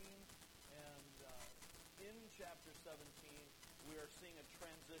seeing a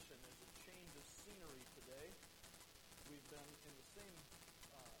transition. There's a change of scenery today. We've been in the same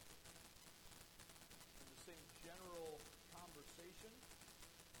general conversation.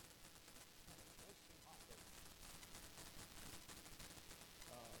 It does seem hot there.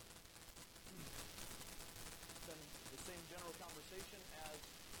 Been in the same general conversation as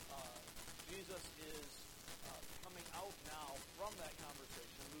Jesus is coming out now from that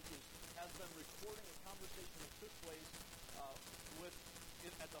conversation. Luke has been recording a conversation that took place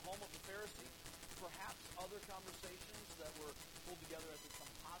at the home of the Pharisee, perhaps other conversations that were pulled together as a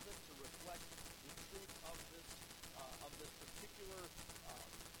composite to reflect the truth of this particular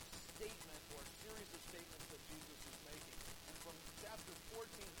statement or series of statements that Jesus is making. And from chapter 14,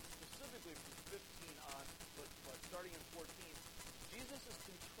 specifically from 15 on, but starting in 14, Jesus is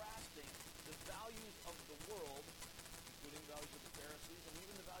contrasting the values of the world, including the values of the Pharisees and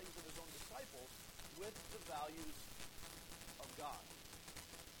even the values of his own disciples, with the values of God.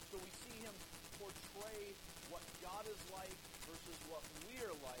 So we see him portray what God is like versus what we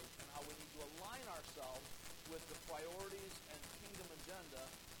are like, and how we need to align ourselves with the priorities and kingdom agenda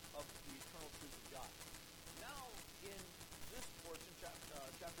of the eternal truth of God. Now, in this portion, chapter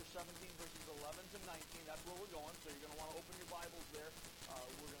 17, verses 11 to 19, that's where we're going, so you're going to want to open your Bibles there.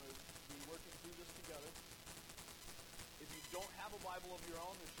 We're going to be working through this together. If you don't have a Bible of your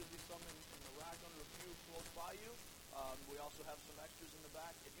own, there should be some in the rack under a pew close by you. We also have some extras in the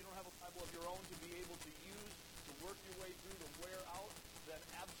back. If you don't have a Bible of your own to be able to use, to work your way through, to wear out, then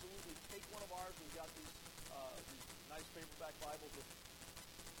absolutely take one of ours. We've got these nice paperback Bibles with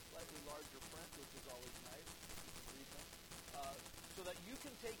slightly larger print, which is always nice. You can read them. So that you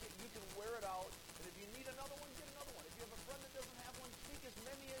can take it, you can wear it out, and if you need another one, get another one. If you have a friend that doesn't have one, take as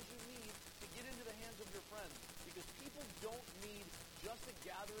many as you need to get into the hands of your friends. Because people don't need just a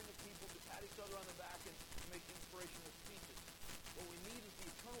gathering of people to pat each other on the back and make inspirational speeches. What we need is the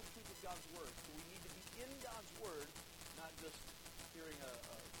eternal truth of God's Word. So we need to be in God's Word, not just hearing a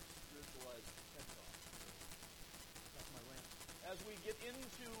spiritualized TED talk. That's my rant. As we get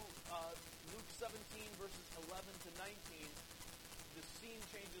into Luke 17, verses 11 to 19, the scene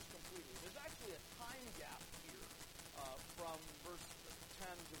changes completely. There's actually a time gap here from verse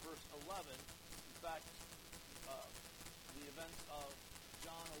 10 to verse 11. In fact, the events of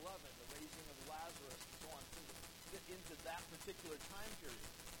John 11, the raising of Lazarus, and so on, seem to fit into that particular time period.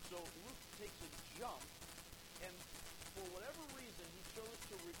 So Luke takes a jump, and for whatever reason, he chose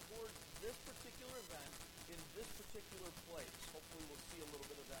to record this particular event in this particular place. Hopefully we'll see a little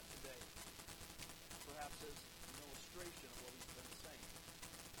bit of that today. Perhaps as an illustration of what he's been saying.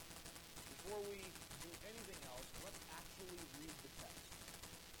 Before we do anything else, let's actually read the text.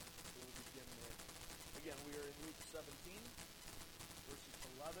 So we'll begin there. Again, we are in Luke 17, verses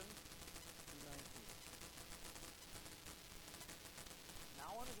 11 to 19.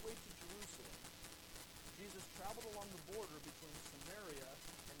 Now on his way to Jerusalem, Jesus traveled along the border between Samaria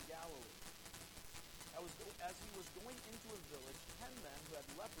and Galilee. As he was going into a village, 10 men who had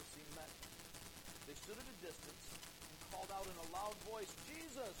leprosy met him. They stood at a distance and called out in a loud voice,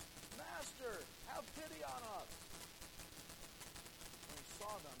 "Jesus, Master, have pity on us." When he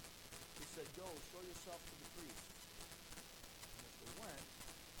saw them, he said, "Go, show yourself to the priest." And as they went,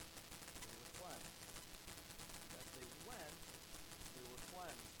 they were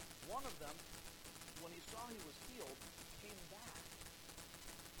cleansed. One of them, when he saw he was healed, came back,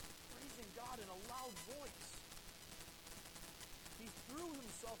 praising God in a loud voice. He threw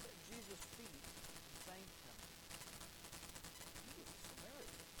himself at Jesus' feet and thanked him. He was a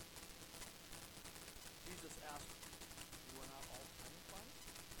Samaritan. Jesus asked, "Were not all 10 cleansed?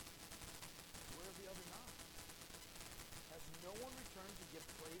 Where are the other 9? Has no one returned to give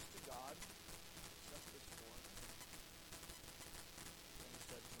praise to God except this foreigner?" Then he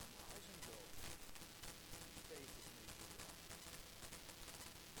said to him, "Rise and go. Your faith has made you well."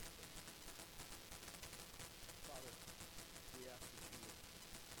 Father, we ask that you would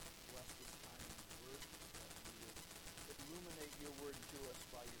bless this time in your word, that you would illuminate your word to us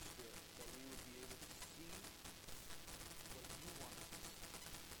by your Spirit, that we would be able to see what you want us to see.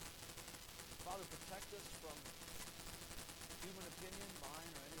 Father, protect us from human opinion,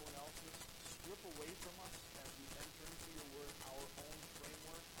 mine or anyone else's. Strip away from us as we enter into your word our own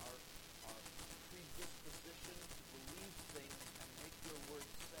framework, our predisposition to believe things and make your word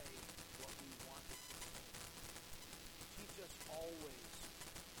say what we want it to say. Teach us always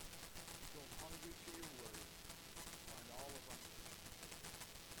to go hungry to your word, find all of our needs.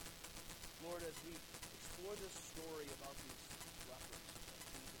 Lord, as we explore this story about these lepers that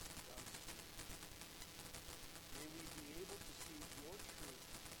Jesus does, may we be able to see your truth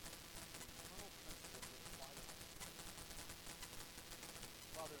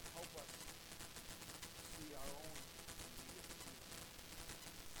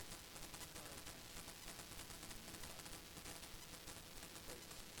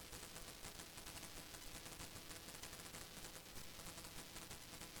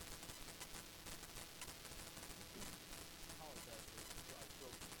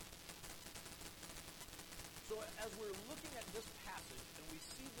as we're looking at this passage and we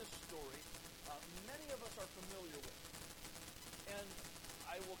see this story, many of us are familiar with it. And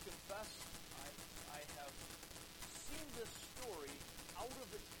I will confess, I have seen this story out of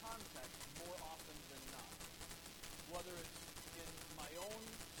its context more often than not. Whether it's in my own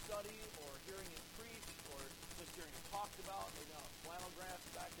study or hearing it preached or just hearing it talked about, maybe on a flannel graph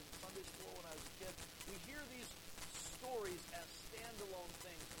back in Sunday school when I was a kid, we hear these stories as standalone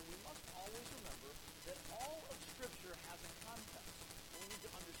things, and we must always remember that all of Scripture has a context. And we need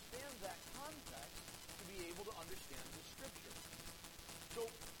to understand that context to be able to understand the Scripture. So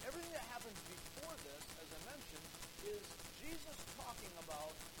everything that happens before this, as I mentioned, is Jesus talking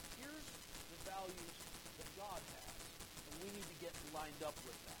about here's the values that God has, and we need to get lined up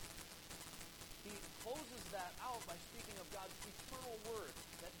with that. He closes that out by speaking of God's eternal word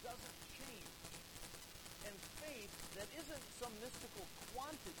that doesn't change. And faith that isn't some mystical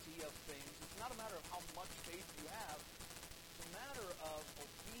quantity of things. It's not a matter of how much faith you have. It's a matter of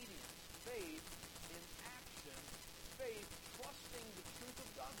obedience, faith in action, faith trusting the truth of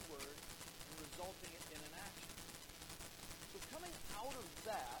God's word and resulting it in an action. So coming out of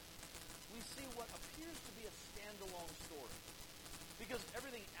that, we see what appears to be a standalone story. Because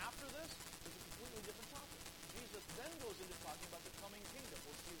everything after this is a completely different topic. Jesus then goes into talking about the coming kingdom.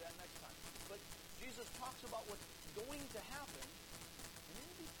 We'll see that next time. But Jesus talks about what's going to happen, and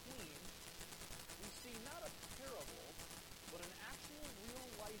in between, we see not a parable, but an actual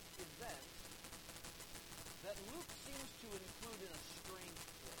real-life event that Luke seems to include in a strange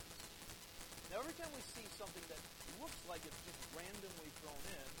place. Now, every time we see something that looks like it's just randomly thrown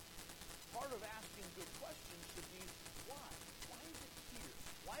in, part of asking good questions should be, why? Why is it here?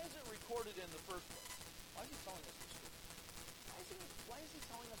 Why is it recorded in the first place? Why is he telling us this story? Why is he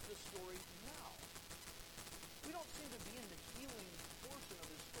telling us this story now? We don't seem to be in the healing portion of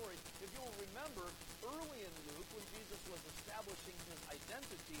his story. If you'll remember, early in Luke, when Jesus was establishing his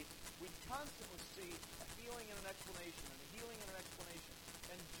identity, we constantly see a healing and an explanation, and a healing and an explanation.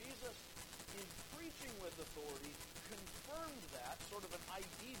 And Jesus, in preaching with authority, confirmed that, sort of an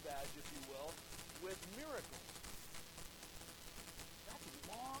ID badge, if you will, with miracles. That's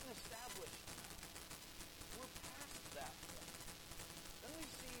long established now. We're past that point. Then we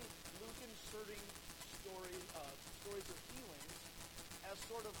see Luke inserting stories of healings as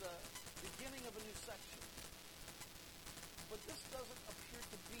sort of the beginning of a new section. But this doesn't appear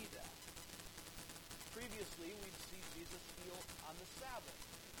to be that. Previously, we'd see Jesus heal on the Sabbath,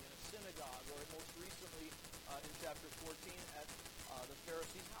 in a synagogue, or most recently in chapter 14 at the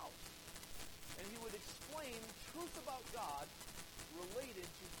Pharisee's house. And he would explain truth about God related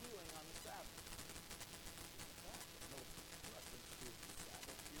to healing on the Sabbath. No reference to the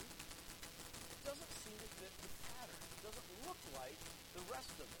Sabbath here. It doesn't seem to fit the pattern. It doesn't look like the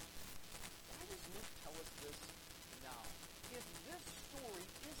rest of it. Why does Luke tell us this now? If this story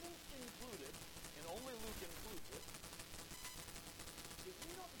isn't included, and only Luke includes it, if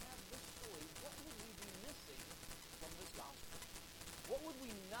we don't have this story, what would we be missing from this gospel? What would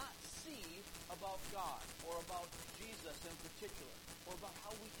we not see about God, or about Jesus in particular, or about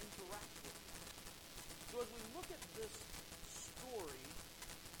how we interact with him? So as we look at this story,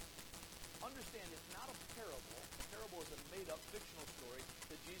 understand it's not a parable. A parable is a made-up fictional story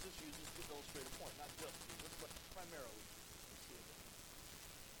that Jesus uses to illustrate a point. Not just Jesus, but primarily. Let's see it.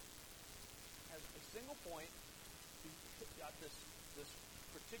 Has a single point. He's got this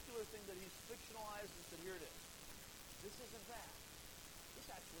particular thing that he's fictionalized and said, here it is. This isn't that. This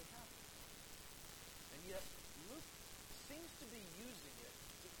actually happened. And yet, Luke seems to be using it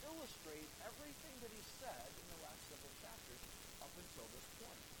to illustrate everything that he said in the last several chapters up until this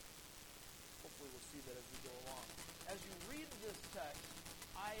point. Hopefully we'll see that as we go along. As you read this text,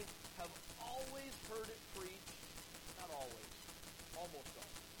 I have always heard it preached, not always, almost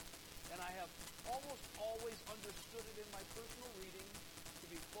always. And I have almost always understood it in my personal reading to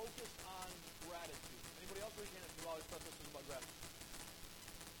be focused on gratitude. Anybody else raise your hand if you've always thought this was about gratitude?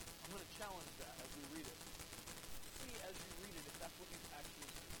 I'm going to challenge that as we read it. See as you read it if that's what you actually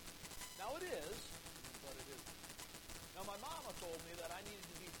see. Now it is, but it isn't. Now my mama told me that I needed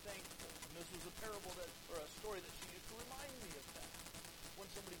to be thankful. And this was a parable or a story that she used to remind me of that. When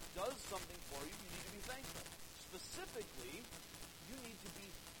somebody does something for you, you need to be thankful. Specifically, you need to be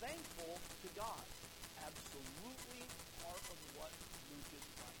thankful to God. Absolutely part of what Luke is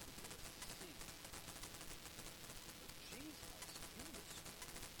trying to get us to see. But Jesus, in this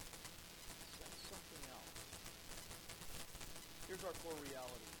story, says something else. Here's our core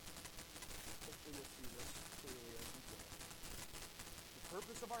reality. Hopefully you'll see this clearly as we go. The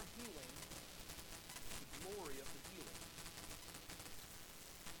purpose of our healing is the glory of the healer.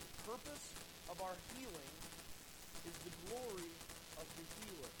 The purpose of our healing is the glory of the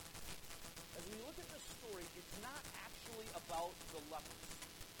healer. As we look at this story, it's not actually about the lepers.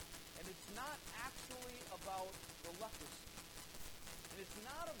 And it's not actually about the leprosy. And it's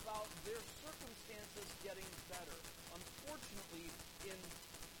not about their circumstances getting better. Unfortunately, in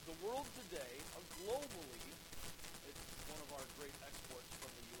the world today, globally, it's one of our great exports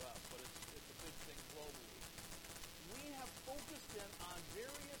from the U.S., but it's a big thing globally. We have focused in on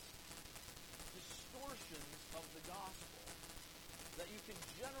various distortions of the gospel that you can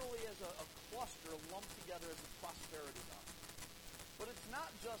generally, as a cluster, lump together as a prosperity gospel. But it's not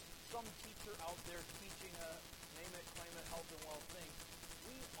just some teacher out there teaching a name it, claim it, health and wealth thing.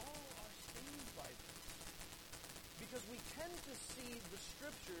 We all are saved by this. Because we tend to see the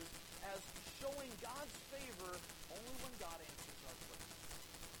Scriptures as showing God's favor only when God answers our prayers.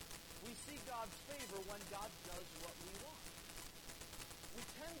 We see God's favor when God does what we want. We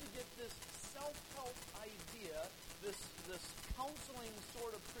tend to get this self-help idea, this counseling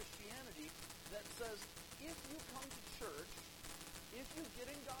sort of Christianity that says, if you come to church, if you get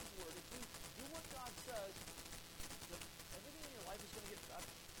in God's Word, if you do what God says, that everything in your life is going to get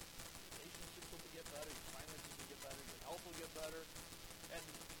better. Relationships will get better, your finances will get better, your health will get better. And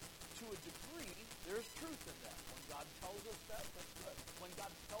to a degree, there's truth in that. When God tells us that, that's good. When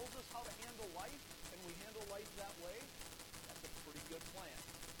God tells us how to handle life, and we handle life that way, that's a pretty good plan.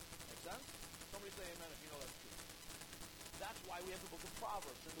 Make sense? Somebody say amen if you know that's true. That's why we have the book of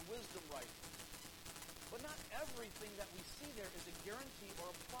Proverbs and the wisdom writings. But not everything that we see there is a guarantee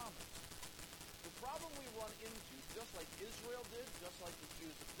or a promise. The problem we run into, just like Israel did, just like the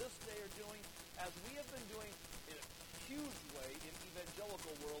Jews of this day are doing, as we have been doing in a huge way in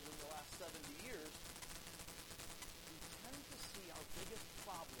evangelical world in the last 70 years, we tend to see our biggest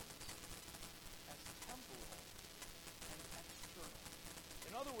problems as temporal and external.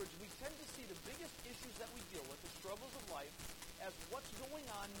 In other words, we tend to see the biggest issues that we deal with, the struggles of life, as what's going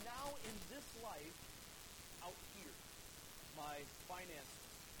on now in this life out here. My finances.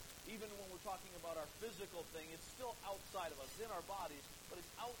 Even when we're talking about our physical thing, it's still outside of us, in our bodies, but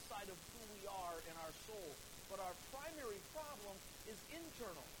it's outside of who we are in our soul. But our primary problem is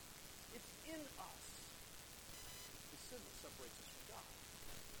internal. It's in us. The sin that separates us from God.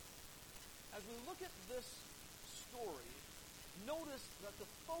 As we look at this story, notice that the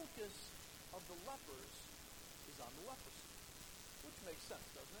focus of the lepers is on the leprosy. Which makes sense,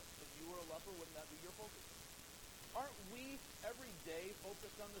 doesn't it? If you were a leper, wouldn't that be your focus? Aren't we every day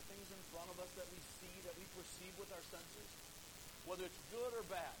focused on the things in front of us that we see, that we perceive with our senses? Whether it's good or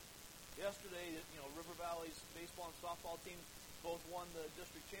bad. Yesterday, River Valley's baseball and softball team both won the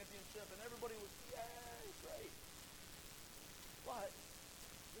district championship, and everybody was, yay, great. But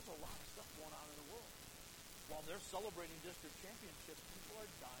there's a lot of stuff going on in the world. While they're celebrating district championships, people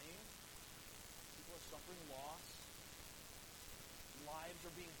are dying. People are suffering loss. Lives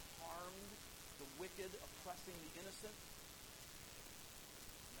are being harmed. The wicked oppressing the innocent.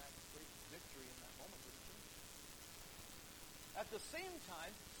 And that great victory in that moment didn't change. At the same time,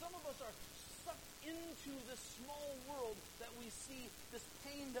 some of us are sucked into this small world that we see, this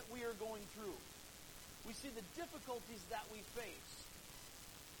pain that we are going through. We see the difficulties that we face.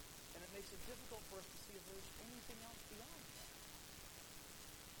 And it makes it difficult for us to see if there's anything else beyond that.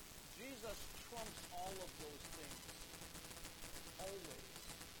 Jesus trumps all of those things. Always.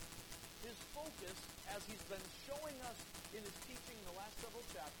 His focus, as he's been showing us in his teaching in the last several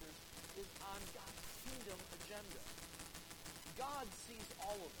chapters, is on God's kingdom agenda. God sees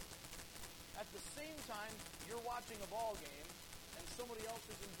all of it. At the same time, you're watching a ball game, and somebody else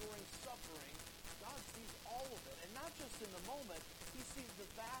is enduring suffering. God sees all of it. And not just in the moment, he sees the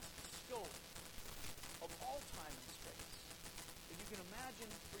vast scope of all time and space. If you can imagine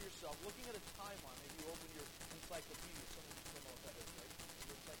for yourself, looking at a timeline, maybe you open your encyclopedia. Some of you know what that is, right?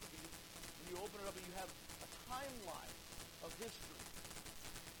 Your encyclopedia. You open it up and you have a timeline of history.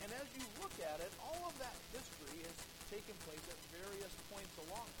 And as you look at it, all of that history has taken place at various points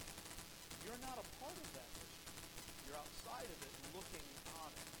along it. You're not a part of that history. You're outside of it, looking on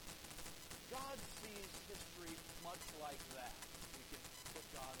it. God sees history much like that. We can put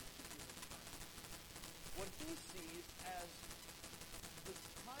God into human terms. What he sees as this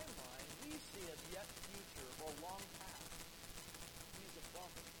timeline, we see as yet future or long past. He's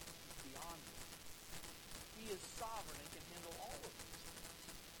above it. Beyond it. He is sovereign and can handle all of these things.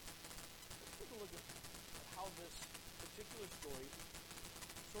 Let's take a look at how this particular story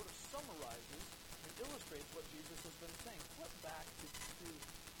sort of summarizes and illustrates what Jesus has been saying. Flip back to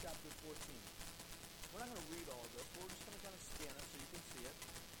chapter 14. We're not going to read all of this. We're just going to kind of scan it so you can see it.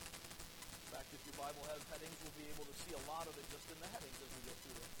 In fact, if your Bible has headings, we'll be able to see a lot of it just in the headings as we go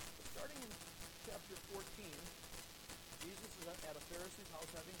through it. But starting in chapter 14, Jesus is at a Pharisee's house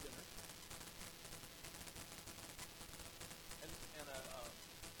having dinner, and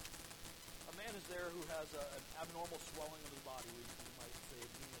a man is there who has an abnormal swelling of his body. We might say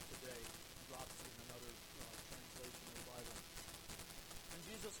anemia today, dropsy in another translation of the Bible. And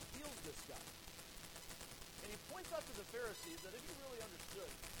Jesus heals this guy. And he points out to the Pharisees that if you really understood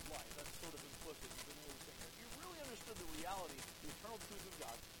life, that's sort of implicit in what he's saying here, if you really understood the reality, the eternal truth of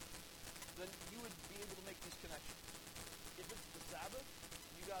God, then you would be able to make these connections. If it's the Sabbath,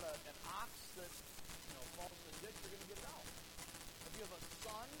 you got an ox that falls in the ditch, you're going to get it out. If you have a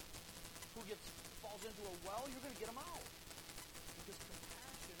son who falls into a well, you're going to get him out. Because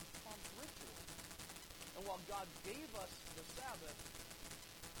compassion trumps ritual. And while God gave us the Sabbath,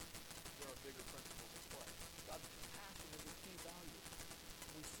 there are bigger principles at play. God's compassion is a key value.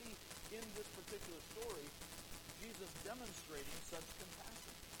 We see in this particular story Jesus demonstrating such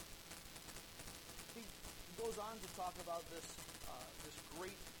compassion. He goes on to talk about this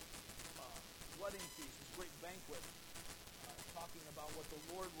great wedding feast, this great banquet, talking about what the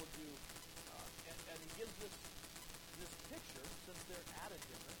Lord will do. And he gives this picture, since they're at a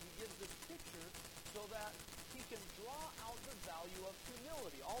dinner, he gives this picture so that he can draw out the value of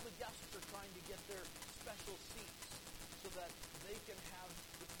humility. All the guests are trying to get their special seats so that they can have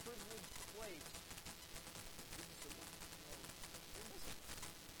the privileged place. Jesus said, you're missing it.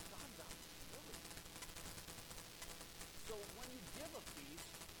 God values humility. So when you give a feast,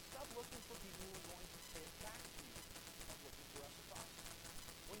 stop looking for people who are going to pay it back to you. Stop looking for reciprocity.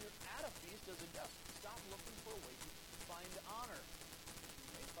 When you're at a feast as a guest, stop looking for a way to find honor. You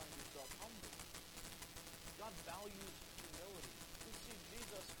may find yourself humble. God values humility. We see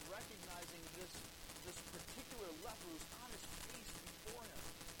Jesus recognizing this particular leper who's on his face before him.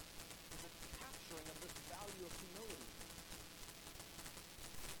 Is a capturing of this value of humility.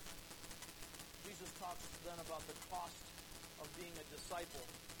 Jesus talks then about the cost of being a disciple.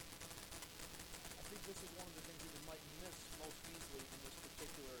 I think this is one of the things that we might miss most easily in this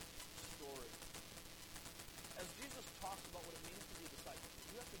particular story. As Jesus talks about what it means to be a disciple,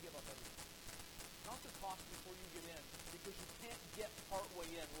 you have to give up everything. Count the cost before you get in, because you can't get partway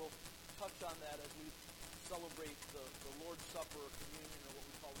in. We'll touch on that as we celebrate the Lord's Supper or communion, or what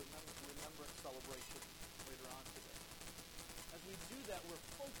we call remembrance celebration later on today. As we do that, we're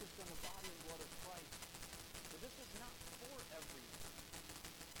focused on the body and blood of Christ. But this is not for everyone.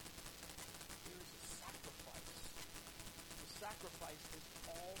 There is a sacrifice. The sacrifice is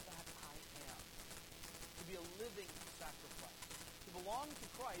all that I am. To be a living sacrifice. To belong to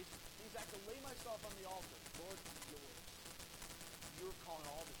Christ means I have to lay myself on the altar. Lord, I'm yours. You're calling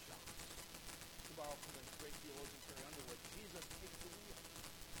all the shots. To borrow from the great theologian Carrie Underwood, Jesus takes the wheel.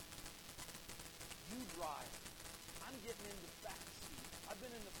 You drive. I'm getting in the back seat. I've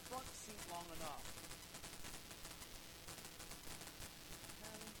been in the front seat long enough.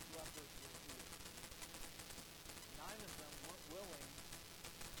 10 lepers were healed. 9 of them weren't willing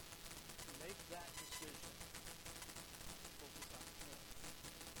to make that decision. Focus on Him.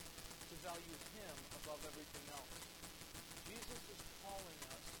 To value Him above everything else. Jesus is calling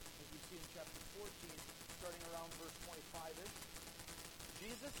us, as we see in chapter 14, starting around verse 25-ish,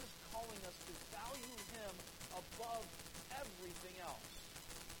 Jesus is calling us to value Him above everything else.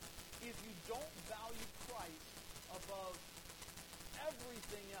 If you don't value Christ above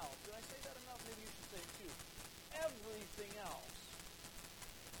everything else, did I say that enough? Maybe you should say it too. Everything else,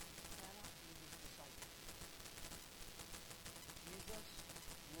 cannot be His disciple. Jesus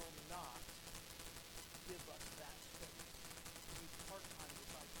will not give us that space to be part-time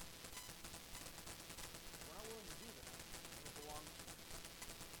disciples. We're not willing to do that. It belongs to Him.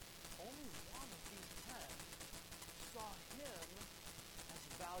 Only one of these 10 saw Him as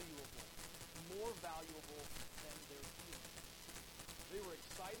valuable, more valuable than their healing. They were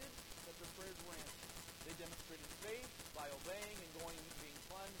excited that their prayers were answered. They demonstrated faith by obeying and going and being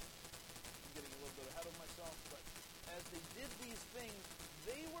cleansed. I'm getting a little bit ahead of myself, but as they did these things,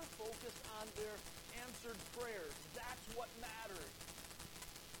 they were focused on their answered prayers. That's what mattered.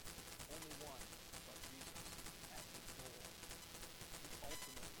 Only one saw Jesus as the goal, the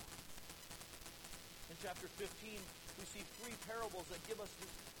ultimate one. In chapter 15, we see 3 parables that give us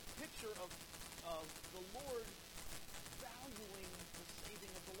this picture of the Lord valuing the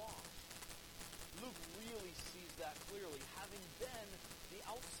saving of the lost. Luke really sees that clearly, having been the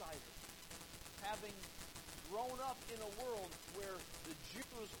outsider, having grown up in a world where the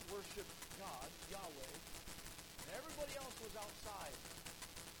Jews worshiped God, Yahweh, and everybody else was outside.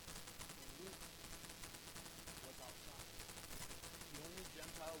 And Luke was outside. The only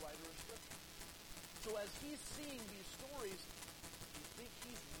Gentile writer of Scripture. So as he's seeing these stories, you think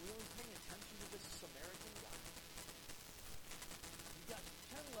he's really paying attention to this Samaritan guy?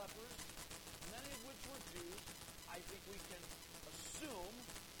 we can assume,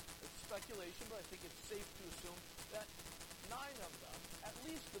 it's speculation, but I think it's safe to assume that 9 of them, at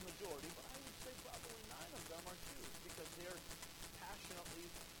least the majority, but I would say probably 9 of them are Jews because they're passionately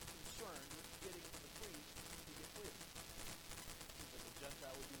concerned with getting to the priest to get clear. Seems like a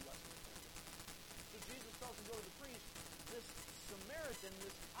Gentile would be less concerned. So Jesus tells them to go to the priest. This Samaritan,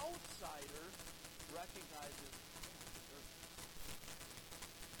 this outsider, recognizes,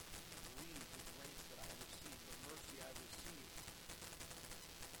 believes the grace that I have received, the mercy I have received.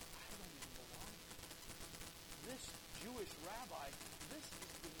 I don't even belong here. This Jewish rabbi, this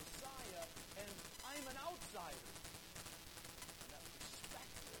is the Messiah, and I'm an outsider. And that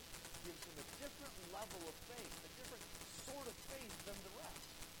perspective gives him a different level of faith, a different sort of faith than the rest.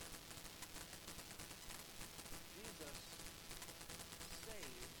 Jesus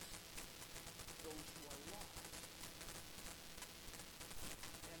saves those who are lost.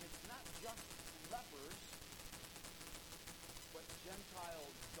 And it's not just lepers, but Gentile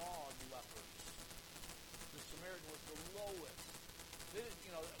dog lepers. The Samaritan was the lowest. They didn't,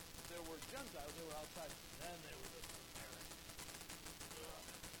 there were Gentiles, they were outside. Then there were the Samaritans. They're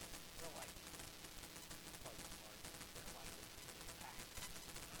like, they're like the pack.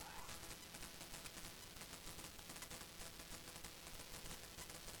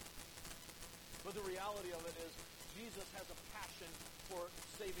 But the reality of it is, Jesus has a passion for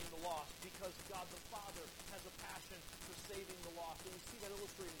saving the lost because God the Father has a passion for saving the lost. And we see that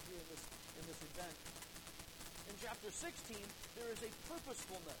illustrated here in this event. In chapter 16, there is a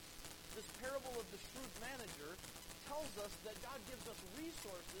purposefulness. This parable of the shrewd manager tells us that God gives us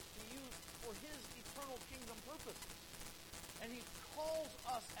resources to use for his eternal kingdom purposes. And he calls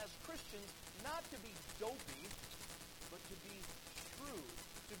us as Christians not to be dopey, but to be shrewd.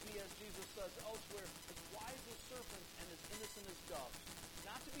 To be, as Jesus says elsewhere, as wise as serpents and as innocent as doves.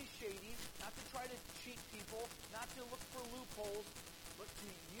 Not to be shady, not to try to cheat people, not to look for loopholes, but to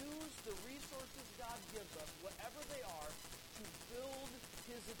use the resources God gives us, whatever they are, to build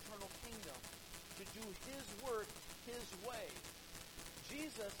his eternal kingdom, to do his work his way.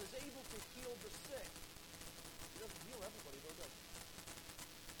 Jesus is able to heal the sick. He doesn't heal everybody, though, does he?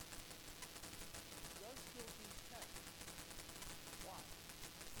 He does heal these 10. Why?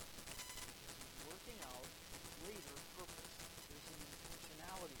 He's working out greater purpose. There's an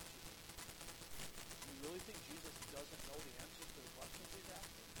intentionality to it. Do you really think Jesus doesn't know the answers to the questions he's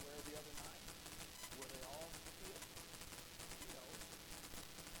asking? Where are the other 9? Were they all healed? He knows.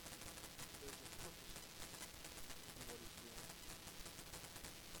 There's a purpose in what he's doing.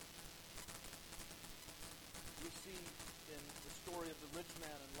 We see in the story of the rich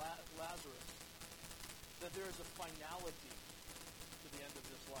man and Lazarus that there is a finality to the end of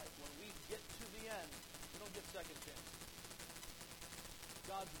this life. When we get to the end, we don't get second chances.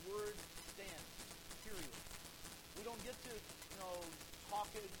 God's word stands, period. We don't get to,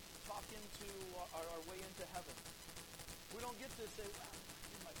 talk into our way into heaven. We don't get to say, well, I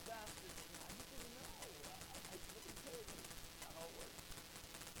did my best. I didn't know. I really did. That's not how it works.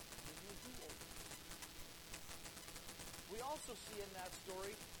 There's no do-over. We also see in that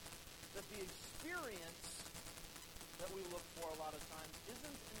story that the experience that we look for a lot of times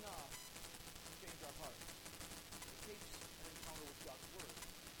isn't enough to change our hearts. It takes an encounter with God's word.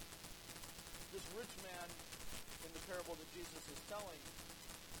 This rich man in the parable that Jesus is telling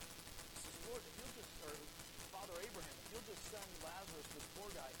says, Lord, if you'll just, or Father Abraham, if you'll just send Lazarus, this poor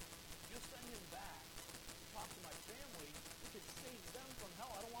guy, if you'll send him back to talk to my family, we could save them from hell.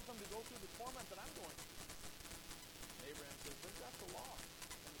 I don't want them to go through the torment that I'm going through. And Abraham says, they've got the law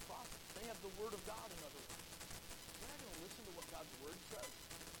and the prophets. They have the word of God, in other words. We're not going to listen to what God's word says.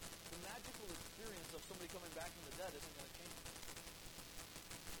 The magical experience of somebody coming back from the dead isn't going to change it.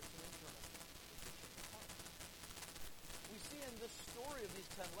 It's an internal. It's a change of heart. We see in this story of these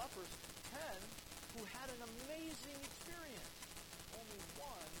 10 lepers, 10 who had an amazing experience. Only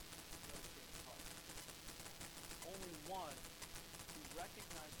one got a change of heart. Only one who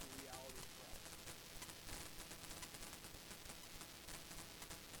recognized the reality of Christ.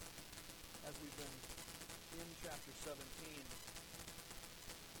 As we've been in chapter 17,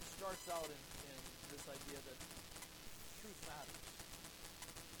 it starts out in this idea that truth matters.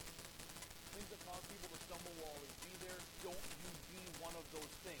 Things that cause people to stumble will always be there. Don't you be one of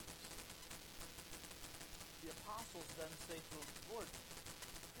those things. The apostles then say to him, Lord,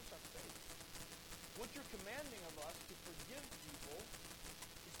 here's our faith. What you're commanding of us to forgive people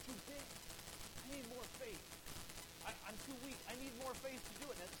is too big. I need more faith. I'm too weak. I need more faith to do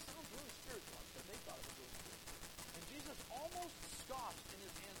it. And it sounds really spiritual. I'm sure they thought it was really spiritual. And Jesus almost scoffs in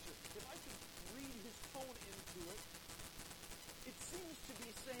his answer. If I could read his tone into it, it seems to be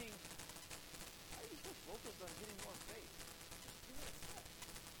saying, why are you so focused on getting more faith?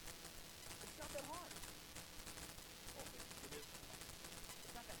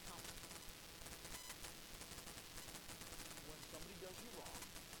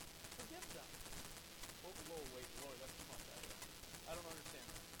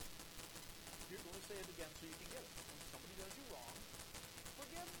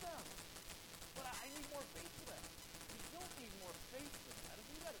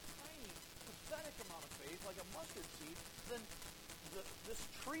 mustard seed, then this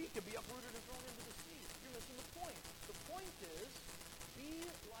tree could be uprooted and thrown into the sea. You're missing the point. The point is, be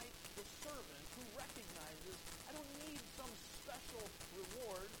like the servant who recognizes, I don't need some special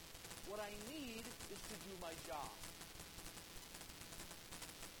reward. What I need is to do my job.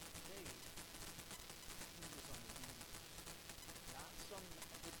 Faith hinges on obedience, not some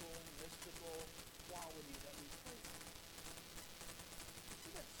ethical, mystical quality that we place on it. You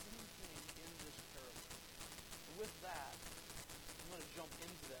see that same thing in this parable. And with that, I'm going to jump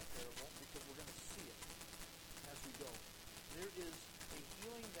into that parable because we're going to see it as we go. There is a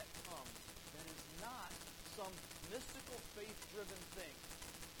healing that comes that is not some mystical, faith-driven thing.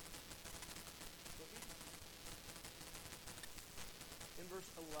 In verse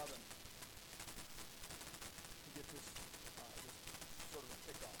 11, to get this sort of a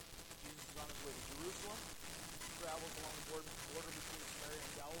kickoff. Jesus is on his way to Jerusalem. He travels along the border between Samaria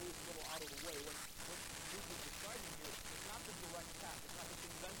and Galilee. It's a little out of the way. What Luke is describing here is not the direct path. It's not the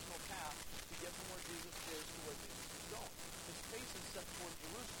conventional path to get from where Jesus is to where Jesus is going. His face is set toward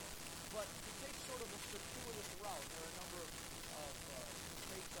Jerusalem. But he takes sort of a circuitous route. There are a number of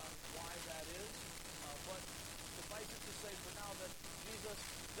takes on why that is. But suffice it to say for now that Jesus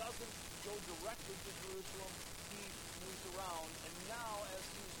doesn't go directly to Jerusalem. He moves around. And now as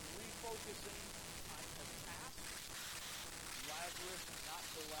he's refocusing, time has passed. Lazarus, not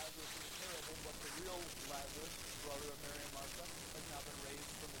the Lazarus in the parable, but the real Lazarus, brother of Mary and Martha, has now been raised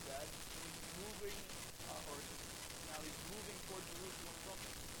from the dead. And he's moving, he's moving toward Jerusalem from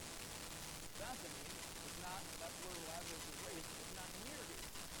Bethany. Is not, that's where Lazarus is raised. It's not near here.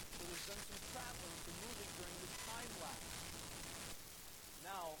 So there's been some traveling, some moving during this time lapse.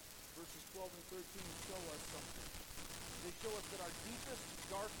 Now, verses 12 and 13 show us something. They show us that our deepest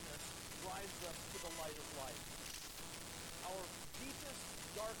darkness drives us to the light of life. Our deepest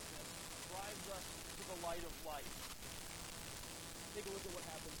darkness drives us to the light of life. Take a look at what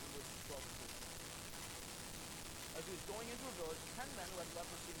happens in verses 12 and 13. As he was going into a village, 10 men who had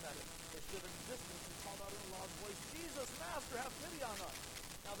leprosy met him. They stood at a distance and called out in a loud voice, Jesus, Master, have pity on us.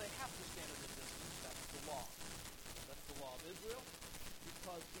 Now they have to stand at a distance. That's the law. That's the law of Israel.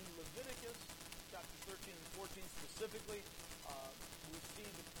 Because in Leviticus chapter 13 and 14 specifically, we see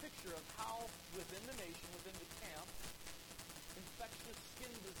the picture of how within the nation, within the camp, infectious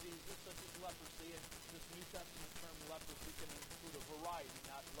skin diseases such as leprosy, and this New Testament term leprosy can include a variety,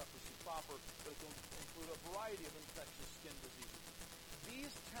 not leprosy proper, but it can include a variety of infectious skin diseases.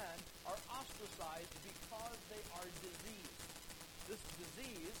 These 10 are ostracized because they are diseased. This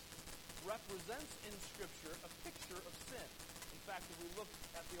disease represents in Scripture a picture of sin. In fact, if we look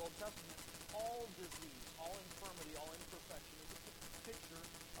at the Old Testament, all disease, all infirmity, all imperfection is a picture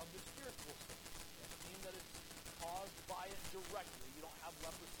of the spiritual sin. It doesn't mean that it's caused by it directly. You don't have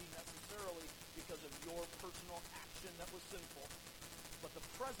leprosy necessarily because of your personal action that was sinful. But the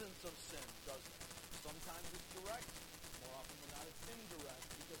presence of sin does it. Sometimes it's direct. More often than not, it's indirect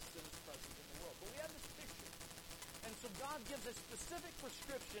because sin is present in the world. But we have this picture. And so God gives a specific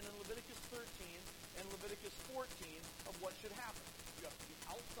prescription in Leviticus 13 and Leviticus 14 of what should happen. You have to be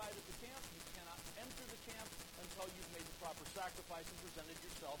outside of the camp. You cannot enter the camp until you've made the proper sacrifice and presented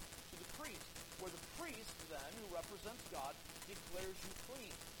yourself to the priest. Where the priest then, who represents God, declares you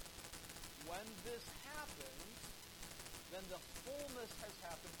clean. When this happens, then the fullness has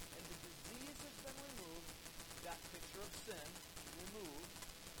happened and the disease has been removed, that picture of sin removed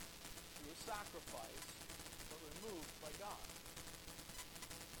through a sacrifice, but removed by God.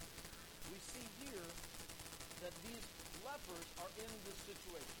 We see here that these lepers are in this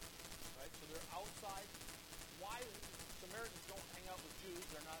situation, right? So they're outside. Why Samaritans don't hang out with Jews?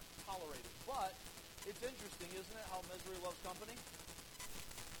 They're not tolerated. But it's interesting, isn't it, how misery loves company?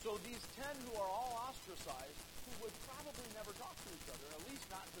 So these 10 who are all ostracized, who would probably never talk to each other, at least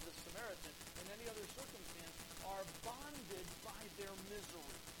not to the Samaritan in any other circumstance, are bonded by their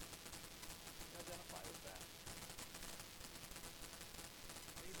misery. You identify with that?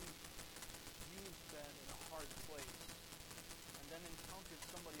 Maybe you've been in a hard place and then encountered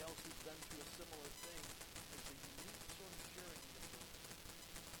somebody else who's been through a similar thing. There's a unique sort of sharing with them.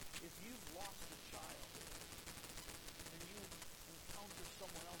 If you've lost a child and you encounter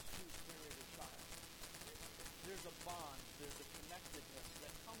someone else who's carried a child, there's a bond, there's a connectedness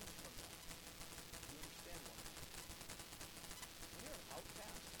that comes from that. You understand what I'm saying? When you're an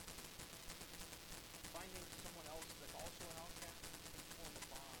outcast, finding someone else that's also an outcast can form a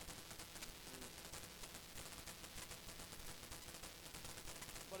bond.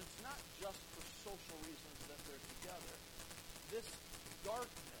 But it's not just for social reasons that they're together. This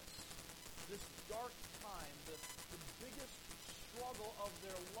darkness, this dark time, the biggest struggle of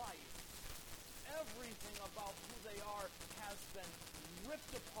their life, everything about who they are has been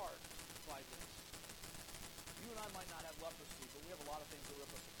ripped apart by this. You and I might not have leprosy, but we have a lot of things that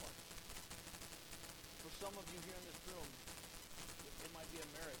rip us apart. For some of you here in this room, it might be a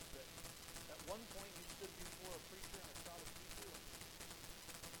marriage that at one point you stood before a preacher and a crowd of people and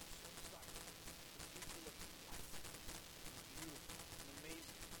so excited. The future looked white and beautiful and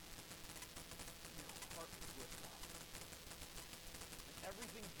amazing. And your heart was ripped out. And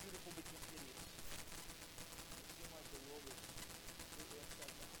everything beautiful became hideous. It seemed like the world was completely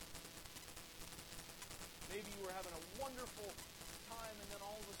upside down. Maybe you were having a wonderful time and then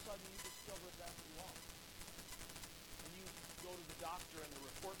all of a sudden you discovered that you lost. And you go to the doctor and the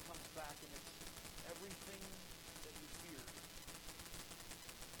report comes back and it's everything that you feared.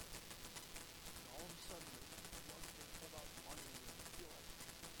 And all of a sudden it was about money and you feel like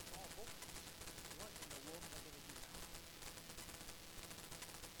it's all hopeless. What in the world am I going to do now?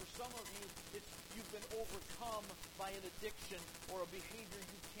 For some of you, you've been overcome by an addiction or a behavior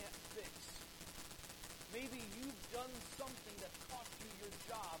you can't fix. Maybe you've done something that cost you your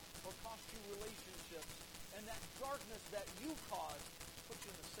job or cost you relationships, and that darkness that you caused puts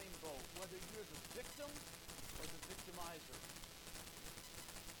you in the same boat, whether you're the victim or the victimizer.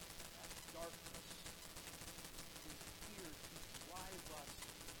 That darkness is here to drive us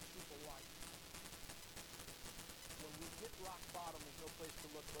to the light. When we hit rock bottom, there's no place to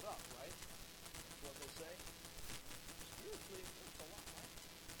look but up, right? That's what they say. Spiritually, it's a lot, right?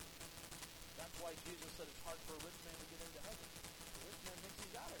 That's why Jesus said it's hard for a rich man to get into heaven. The rich man thinks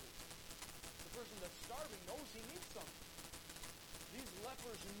he's out of it. The person that's starving knows he needs something. These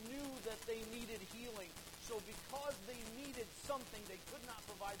lepers knew that they needed healing. So because they needed something they could not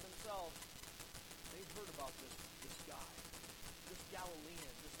provide themselves, they heard about this guy, this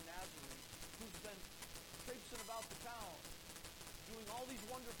Galilean, this Nazarene, who's been traipsing about the town, doing all these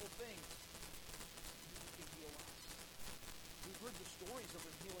wonderful things. He can heal us. We've heard the stories of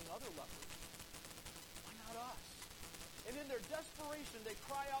him healing other lepers. Why not us? And in their desperation, they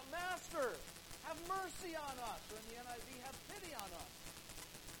cry out, Master, have mercy on us. Or in the NIV, have pity on us.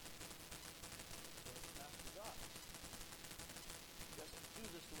 So Master does. He doesn't do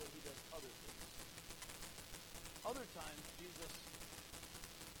this the way he does other things. Other times, Jesus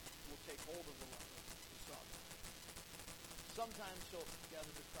will take hold of the leper. We saw that. Sometimes he'll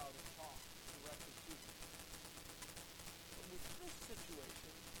gather the crowd and talk directly to them. But with this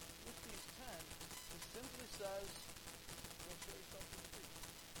situation, with these 10, he simply says, go show yourself to the priest.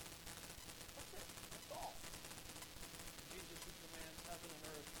 That's it. That's all. Jesus, who commands heaven and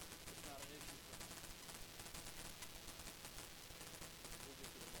earth, is not an issue for him. We'll get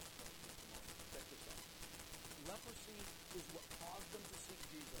to the next part in just a moment. Check this out. Leprosy is what caused them to seek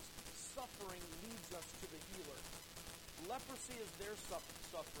Jesus. Suffering leads us to the healer. Leprosy is their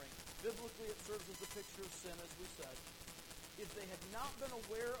suffering. Biblically, it serves as a picture of sin, as we said. If they had not been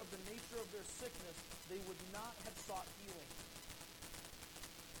aware of the nature of their sickness, they would not have sought healing.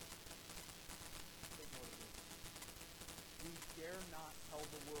 Take note of this. We dare not tell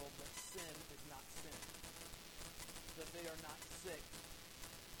the world that sin is not sin, that they are not sick,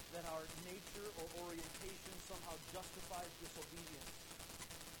 that our nature or orientation somehow justifies disobedience.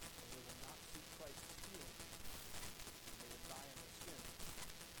 Or they will not seek Christ's healing. They will die in their sin.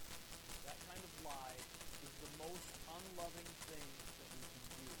 That kind of lie is the most unloving thing that we can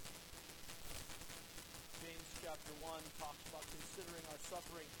do. James chapter 1 talks about considering our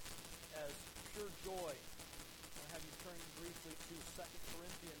suffering as pure joy. I'll have you turn briefly to 2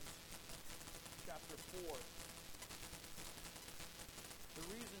 Corinthians chapter 4. The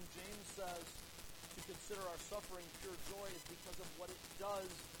reason James says to consider our suffering pure joy is because of what it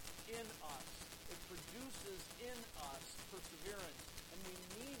does in us. It produces in us perseverance. And we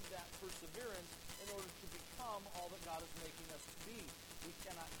need that perseverance in order to become all that God is making us to be. We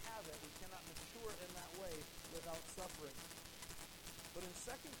cannot have it. We cannot mature in that way without suffering. But in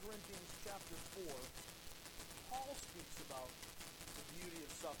 2 Corinthians chapter 4, Paul speaks about the beauty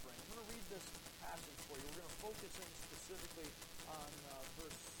of suffering. I'm going to read this passage for you. We're going to focus in specifically on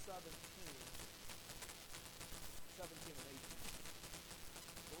verse 17 and 18.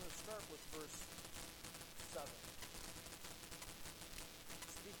 We're going to start with verse 7.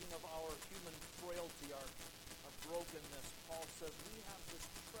 Speaking of our human frailty, our brokenness, Paul says, we have this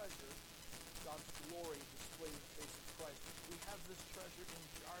treasure, God's glory displayed in the face of Christ. We have this treasure in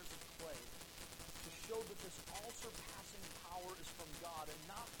jars of clay to show that this all-surpassing power is from God and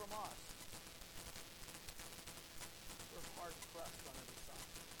not from us. We're hard-pressed on every side.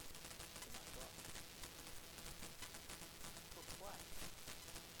 But not crushed. Perplexed.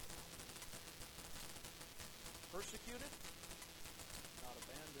 Persecuted. Not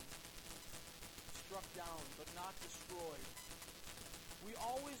abandoned. bound, but not destroyed. We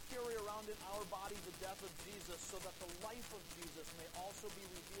always carry around in our body the death of Jesus, so that the life of Jesus may also be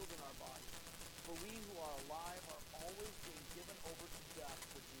revealed in our body. For we who are alive are always being given over to death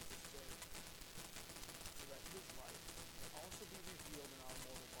for Jesus' sake, so that his life may also be revealed in our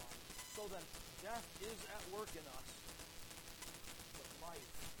mortal body. So then, death is at work in us, but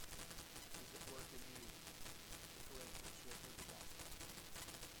life is at work in you. The Corinthians who have heard the gospel.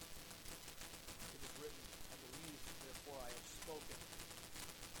 It is written, I believe, therefore I have spoken.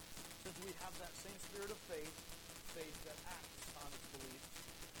 Since we have that same spirit of faith that acts on its beliefs,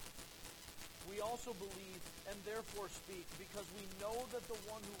 we also believe and therefore speak, because we know that the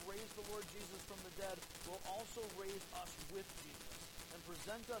one who raised the Lord Jesus from the dead will also raise us with Jesus and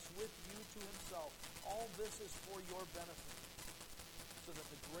present us with you to himself. All this is for your benefit, so that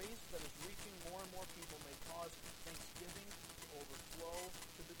the grace that is reaching more and more people may cause thanksgiving to overflow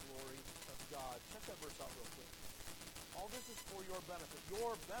to the glory of God. Check that verse out real quick. All this is for your benefit.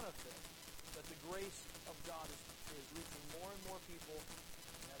 Your benefit, that the grace of God is reaching more and more people,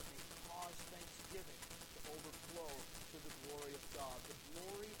 and that it may cause thanksgiving to overflow to the glory of God. The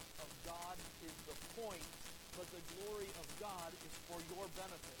glory of God is the point, but the glory of God is for your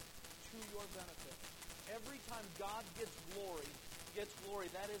benefit, to your benefit. Every time God gets glory,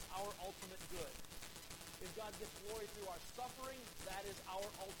 that is our ultimate good. If God gets glory through our suffering, that is our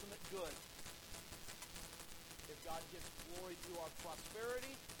ultimate good. If God gets glory through our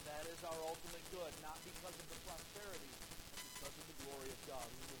prosperity, that is our ultimate good. Not because of the prosperity, but because of the glory of God.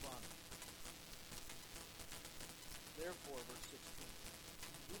 We move on. Therefore, verse 16,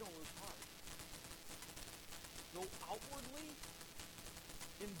 we don't lose heart. Though outwardly,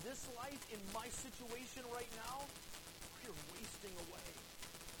 in this life, in my situation right now, we are wasting away.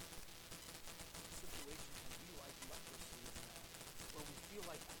 The situation can be like leprosy in that, where we feel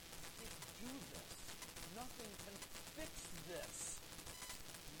like, I can't do this. Nothing can fix this.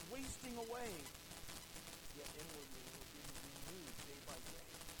 Wasting away. Yet inwardly we're being renewed day by day.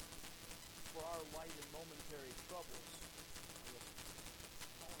 For our light and momentary troubles,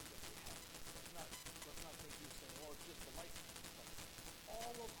 all that we have. Let's not think you saying, well, it's just the light.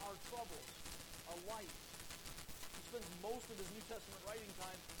 All of our troubles are light. He spends most of his New Testament writing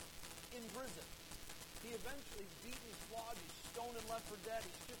time in prison. He eventually is beaten, he's flogged, he's stoned and left for dead,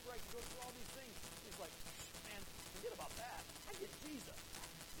 he's shipwrecked, goes through all these things. He's like, man, forget about that. I get Jesus.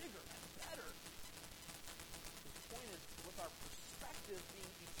 That's bigger, that's better. His point is, with our perspective being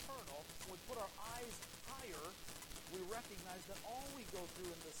eternal, when we put our eyes higher, we recognize that all we go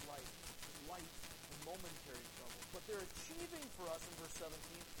through in this life is light and momentary trouble. But they're achieving for us, in verse 17,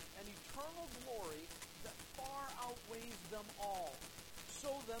 an eternal glory that far outweighs them all. So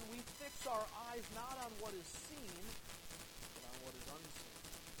then we fix our eyes not on what is seen, but on what is unseen.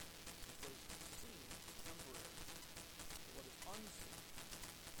 What is seen is temporary. But what is unseen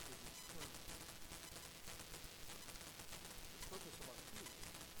is eternal. The purpose of our healing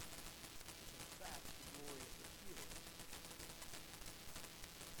is, in fact, the glory of the healer.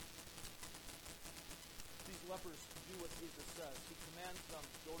 These lepers do what Jesus says. He commands them,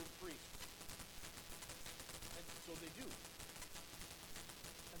 go to the priest. And so they do.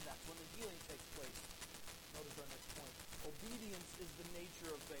 That's when the healing takes place. Notice our next point. Obedience is the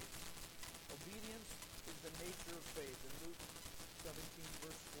nature of faith. Obedience is the nature of faith. In Luke 17,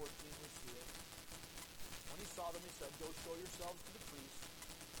 verse 14, we see it. When he saw them, he said, go show yourselves to the priest.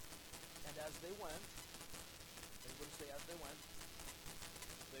 And as they went, everybody say, as they went,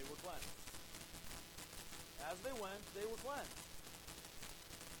 they were cleansed. As they went, they were cleansed.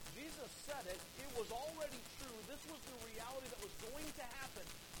 Jesus said it. It was already true. This was the reality that was going to happen,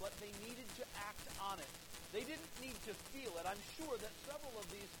 but they needed to act on it. They didn't need to feel it. I'm sure that several of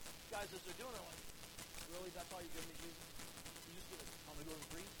these guys, as they're doing it, are like, really, that's all you're giving me, Jesus? You're just going to tell me to go to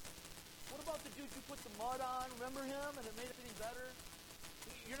the priest? What about the dude who put the mud on? Remember him? And it made it any better?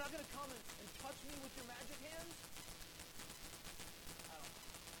 You're not going to come and touch me with your magic hands? I don't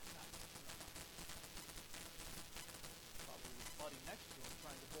know. Probably the buddy next to him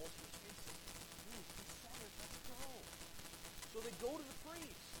trying to bolster his faith. Dude, he said it. Let's go. So they go to the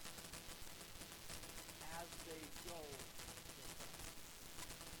priest. As they go,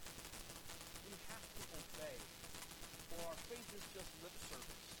 we have to obey, or our faith is just lip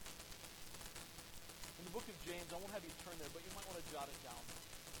service. In the book of James, I won't have you turn there, but you might want to jot it down.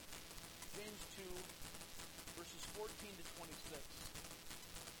 James 2, verses 14 to 26.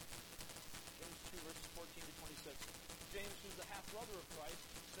 James 2, verses 14 to 26. James, who's the half-brother of Christ,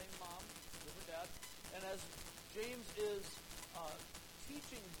 same mom, different dad. And as James is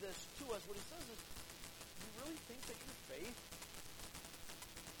teaching this to us, what he says is, you really think that your faith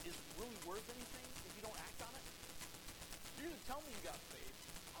is really worth anything if you don't act tell me you got faith.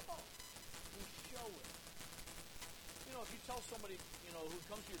 How about we show it? You know, if you tell somebody, you know, who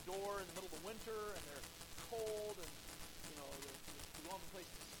comes to your door in the middle of the winter and they're cold and, you know, you want a place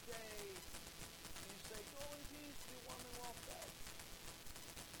to stay, and you say, go in peace, be warm and well fed.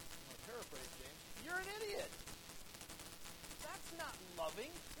 I'm going to paraphrase James. You're an idiot. That's not loving.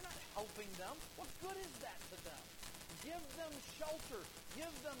 You're not helping them. What good is that to them? Give them shelter.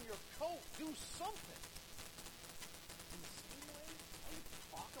 Give them your coat. Do something. In the same way, when we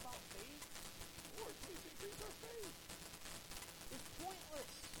talk about faith, Lord, please increase our faith. It's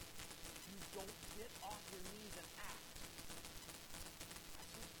pointless. You don't get off your knees and act.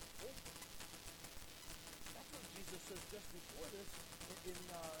 That's just hopeless. That's what Jesus says just before this in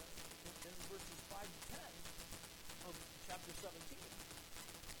verses 5 to 10 of chapter 17.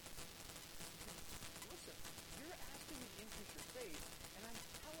 Listen, you're asking me to increase your faith, and I'm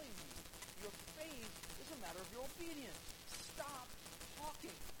telling you, your faith is a matter of your obedience. Stop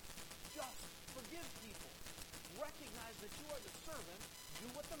talking. Just forgive people. Recognize that you are the servant. Do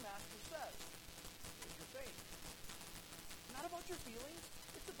what the master says. Here's your faith. Not about your feelings.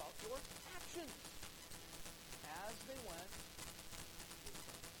 It's about your actions. As they went,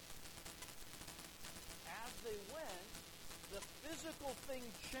 the physical thing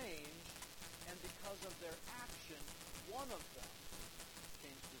changed, and because of their action, one of them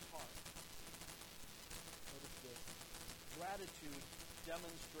changed his heart. Notice this. Gratitude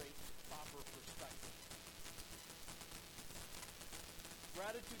demonstrates proper perspective.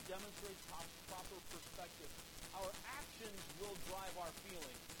 Gratitude demonstrates proper perspective. Our actions will drive our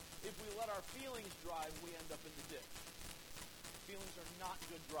feelings. If we let our feelings drive, we end up in the ditch. Feelings are not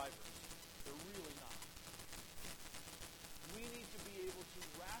good drivers. They're really not. We need to be able to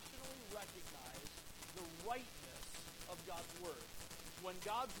rationally recognize the rightness of God's Word. When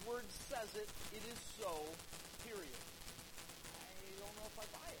God's Word says it, it is so, period. I don't know if I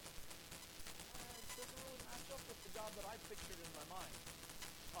buy it. It doesn't really match up with the God that I pictured in my mind.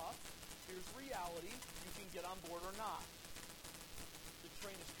 Tough. Here's reality. You can get on board or not. The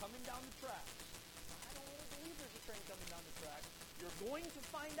train is coming down the tracks. I don't really believe there's a train coming down the tracks. You're going to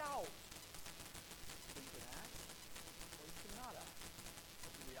find out. So you can act or you cannot act.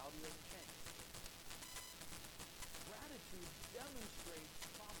 But the reality doesn't change. Gratitude demonstrates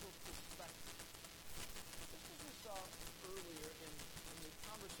proper perspective. Just as we saw earlier in the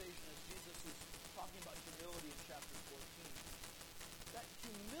conversation as Jesus is talking about humility in chapter 14, that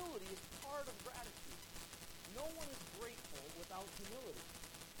humility is part of gratitude. No one is grateful without humility.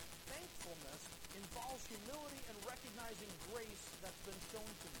 Thankfulness involves humility and recognizing grace that's been shown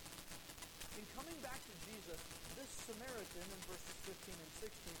to me. In coming back to Jesus, this Samaritan in verses 15 and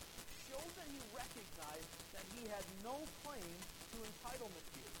 16 showed that he recognized that he had no claim to entitlement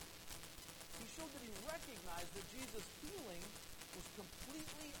here. He showed that he recognized that Jesus' healing was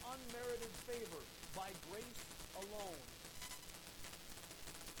completely unmerited favor by grace alone.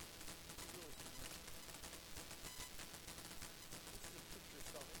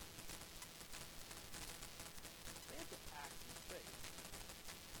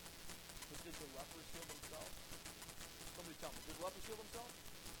 Did the lepers heal themselves? Somebody tell me, did the lepers heal themselves?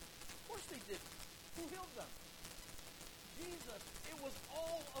 Of course they did. Who healed them? Jesus. It was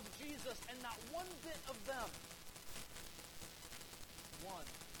all of Jesus and not one bit of them. One.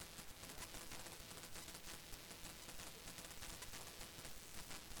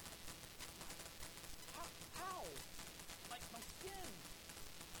 Ow! Like my skin.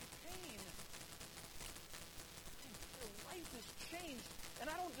 My pain. Their life has changed. And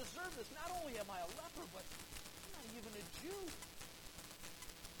I don't deserve this. Not only am I a leper, but I'm not even a Jew.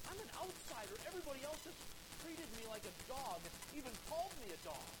 I'm an outsider. Everybody else has treated me like a dog, even called me a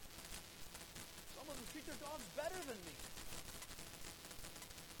dog. Some of them treat their dogs better than me.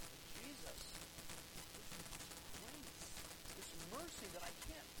 And Jesus, this grace, this mercy that I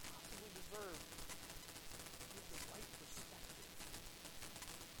can't possibly deserve, gives the right perspective.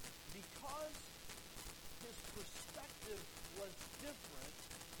 Because his perspective was different,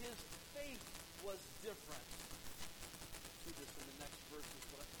 his faith was different. See this in the next verses,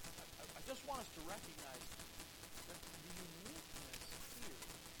 but I just want us to recognize that the uniqueness here,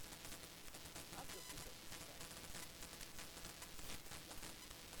 not just because he's thankful.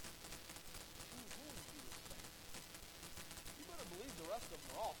 To whom he was thankful. You better believe the rest of them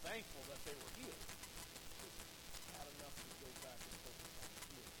were all thankful that they were healed. Just not enough to go back and focus on the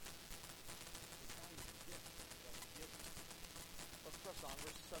healing. The kind of gift that was given. Let's press on.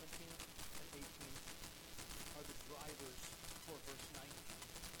 Verses 17 and 18 are the drivers for verse 19.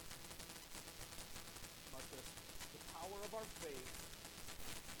 Mark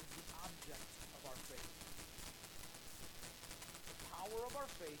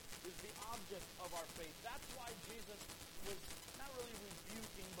faith, is the object of our faith. That's why Jesus was not really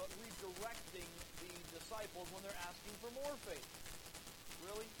rebuking, but redirecting the disciples when they're asking for more faith.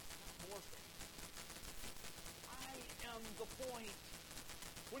 Really? More faith. I am the point.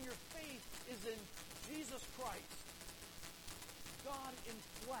 When your faith is in Jesus Christ, God in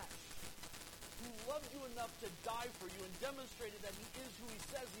flesh, who loved you enough to die for you and demonstrated that he is who he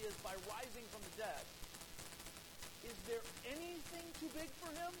says he is by rising from the dead, is there anything too big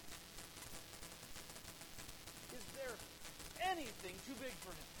for him? Is there anything too big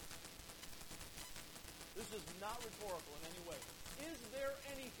for him? This is not rhetorical in any way. Is there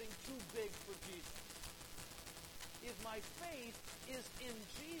anything too big for Jesus? If my faith is in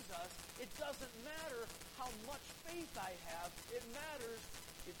Jesus, it doesn't matter how much faith I have. It matters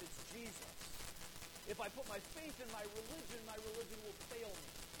if it's Jesus. If I put my faith in my religion will fail me.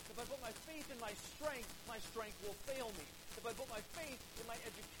 If I put my faith in my strength will fail me. If I put my faith in my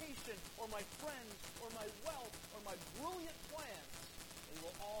education or my friends or my wealth or my brilliant plans, they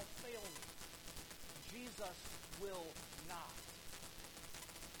will all fail me. Jesus will not.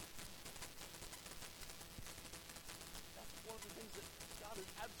 That's one of the things that God is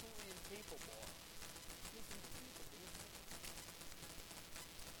absolutely incapable of. He's incapable, isn't he?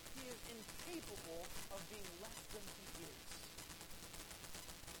 He is incapable of being less than he is.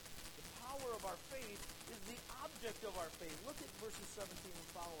 The power of our faith is the object of our faith. Look at verses 17 and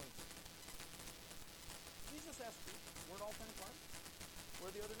following. Jesus asked, weren't all 10 fine?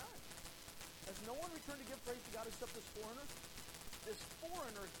 Where are the other 9? Has no one returned to give praise to God except this foreigner? This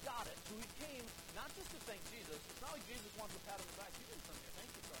foreigner got it. So he came not just to thank Jesus. It's not like Jesus wants to pat him on the back. He didn't come here.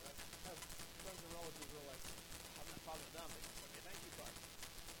 Thank you, God. I have friends and relatives who are like, I'm not talking to them. They just like, thank you, God.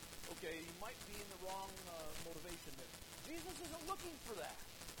 Okay, you might be in the wrong motivation there. Jesus isn't looking for that.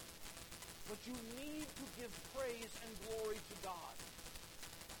 But you need to give praise and glory to God.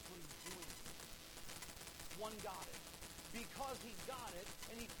 That's what he's doing here. One got it. Because he got it,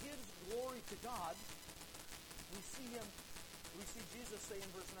 and he gives glory to God, we see Jesus say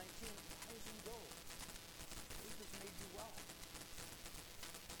in verse 19, rise and go. Faith has made you well.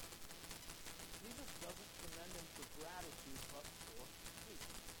 Jesus doesn't commend him for gratitude, but for faith.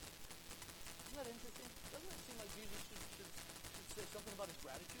 Isn't that interesting? Doesn't it seem like Jesus should say something about his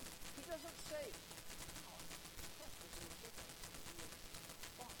gratitude? He doesn't say, oh, trust this is different. He was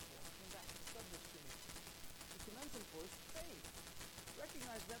thoughtful. I came back and said this to me. He commends him for his faith.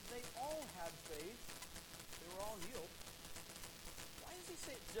 Recognize that they all had faith. They were all healed. Why does he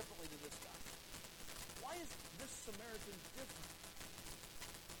say it differently to this guy? Why is this Samaritan different?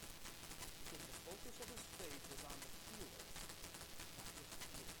 Because the focus of his faith was on the healer, not just the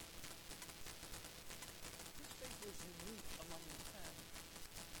healer. His faith was unique among the 10.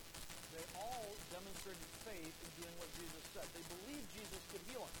 They all demonstrated faith in doing what Jesus said. They believed Jesus could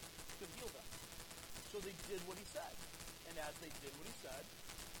heal them. So they did what he said. And as they did what he said,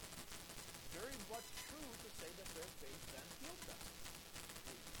 very much true to say that their faith then healed them.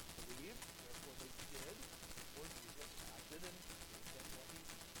 They believed, therefore they did what Jesus acted and gave them what he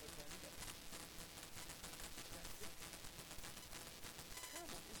had then given. That's it. The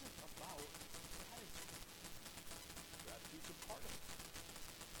parable isn't about gratitude. Gratitude's a part of it.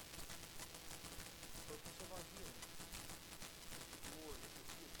 The purpose of our healing is the glory of the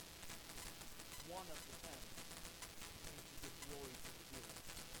healing. One of the 10 came to give glory to the healer.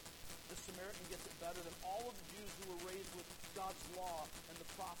 The Samaritan gets it better than all of the Jews who were raised with God's law and the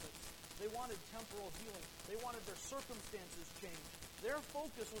prophets. They wanted temporal healing. They wanted their circumstances changed. Their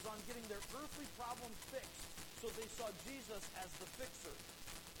focus was on getting their earthly problems fixed, so they saw Jesus as the fixer.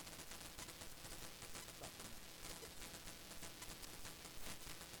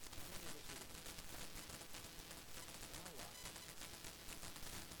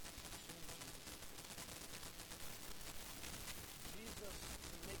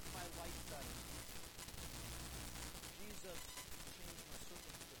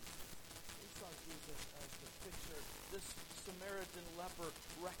 This Samaritan leper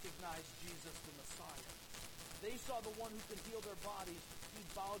recognized Jesus the Messiah. They saw the one who could heal their bodies. He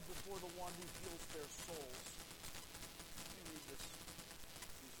bowed before the one who heals their souls. Let me read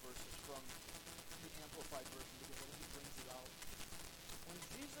these verses from the Amplified Version because I think it brings it out. When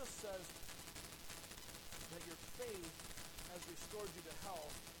Jesus says that your faith has restored you to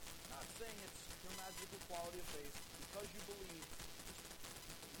health, not saying it's your magical quality of faith, because you believe, just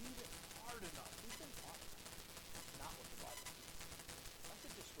believe it hard enough. Who's been taught that? Not what the Bible teaches. That's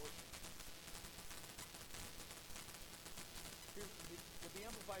a distortion. Here's what the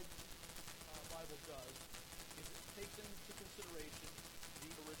Amplified Bible does is it takes into consideration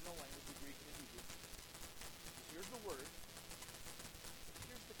the original language, the Greek and the Hebrew. Here's the word.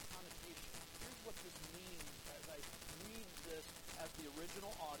 Here's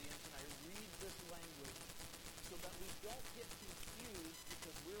don't get confused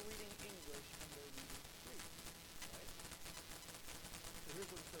because we're reading English and they're reading Greek, right? So here's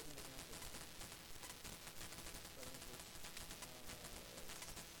what it says in the answer.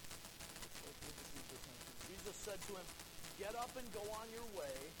 Jesus said to him, "Get up and go on your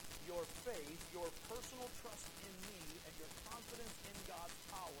way. Your faith, your personal trust in me, and your confidence in God's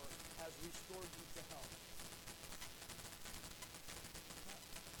power has restored you to health." Not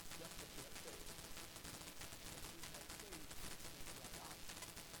just that you have faith, but you have faith in God.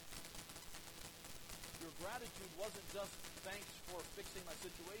 Your gratitude wasn't just thanks for fixing my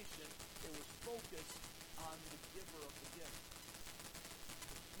situation. It was focused on the giver of the gift,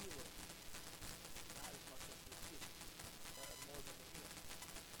 the healer. Not as much as the healer, but more than the healer.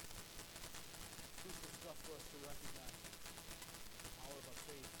 Crucial stuff for us to recognize. The power of our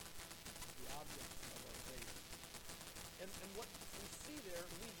faith, the object of our faith. And what we see there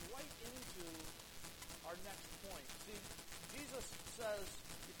leads right into our next point. See, Jesus says,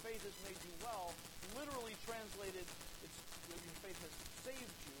 your faith has made you well. Literally translated, it's your faith has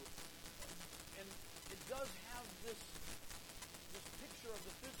saved you. And it does have this picture of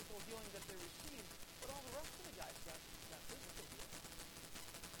the physical healing that they received, but all the rest of the guys got physical healing.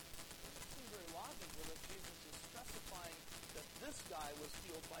 And it seems very logical that Jesus is specifying that this guy was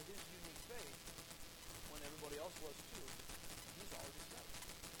healed by his unique faith when everybody else was too. He's already said it.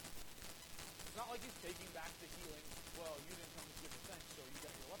 It's not like he's taking back the healing. Well, you didn't come to give me thanks, so you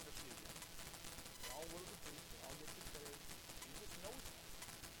got your leprosy again. They all were the priest. They all get declared. Jesus knows that.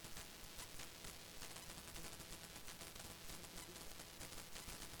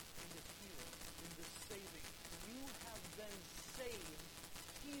 In this healing, in this saving, you have been saved,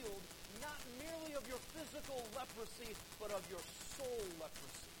 healed, not merely of your physical leprosy, but of your soul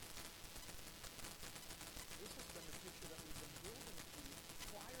leprosy. This has been the picture that we've been building to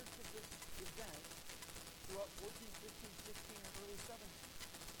prior to this event throughout 14, 15, 16, and early 17.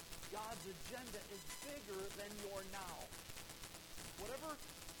 God's agenda is bigger than your now. Whatever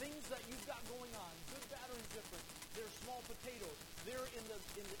things that you've got going on, good, bad, or indifferent, they're small potatoes. They're in the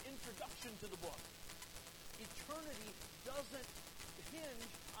introduction to the book. Eternity doesn't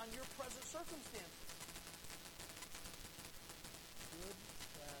hinge on your present circumstances. Good,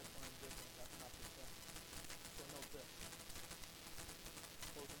 bad, or indifferent, that's not the same. So note this.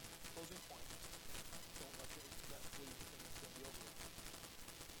 Closing point. Don't let that flee you think it's going to be over with.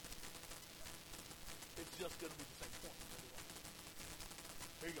 It's just going to be the same point.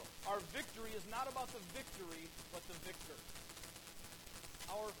 Here you go. Our victory is not about the victory, but the victor.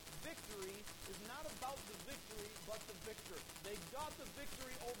 Our victory is not about the victory, but the victor. They got the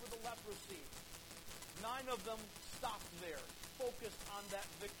victory over the leprosy. 9 of them stopped there, focused on that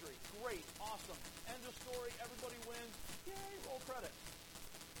victory. Great, awesome. End of story, everybody wins. Yay, roll credits.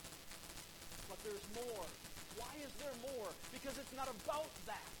 But there's more. Why is there more? Because it's not about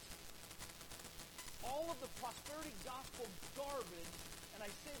that. All of the prosperity gospel garbage, and I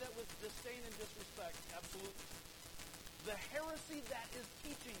say that with disdain and disrespect, absolutely. The heresy that is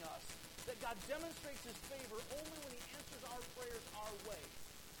teaching us that God demonstrates his favor only when he answers our prayers our way.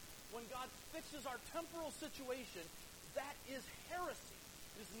 When God fixes our temporal situation, that is heresy.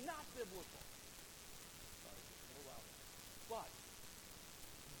 It is not biblical. Sorry, a little louder. But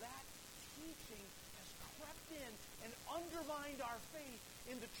that teaching has crept in and undermined our faith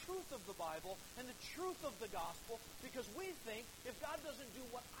in the truth of the Bible and the truth of the gospel, because we think if God doesn't do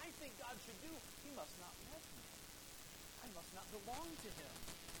what I think God should do, he must not love me. I must not belong to him.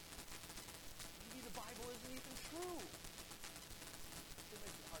 Maybe the Bible isn't even true. It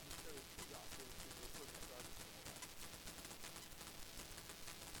makes it hard to share the true gospel with people who first started to know that.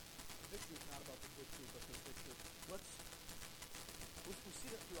 The victory is not about the victory, but the victor. We see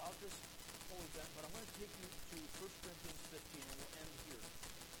that throughout this whole event, but I'm going to take you to 1 Corinthians 15, and we'll end here.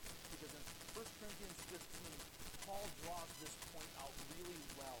 Because in 1 Corinthians 15, Paul draws this point out really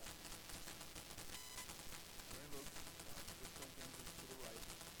well. We're in Luke. 1 Corinthians is to the right.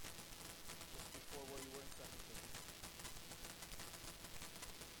 Just before where you were in 17.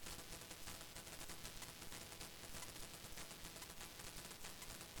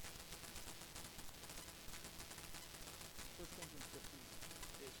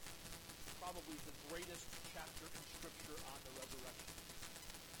 Probably the greatest chapter in Scripture on the resurrection.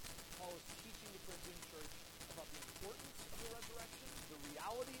 Paul is teaching the Corinthian church about the importance of the resurrection, the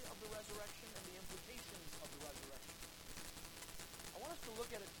reality of the resurrection, and the implications of the resurrection. I want us to look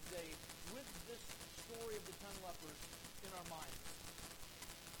at it today with this story of the 10 lepers in our minds.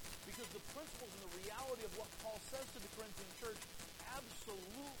 Because the principles and the reality of what Paul says to the Corinthian church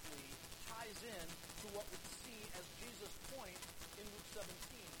absolutely ties in to what we see as Jesus' point in Luke 17.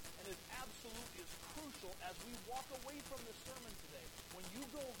 and it absolutely is crucial as we walk away from this sermon today. When you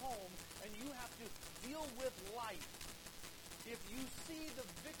go home and you have to deal with life, if you see the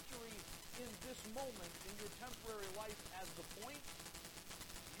victory in this moment in your temporary life as the point,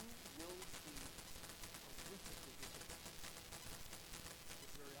 you will be horrifically disappointed.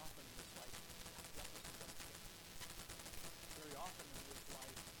 Because very often in this life, deficit doesn't change. Very often in this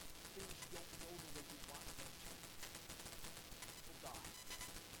life, things don't go the way you want them to. People die.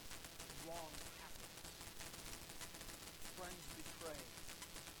 Wrong happens. Friends betray.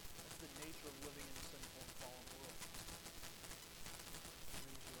 That's the nature of living in a sinful and fallen world.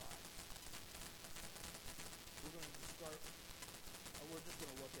 Raise your eyes. We're going to start, we're just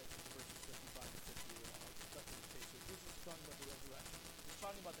going to look at verses 55 to 58. I'll just cut to the chase here. Jesus is talking about the resurrection. He's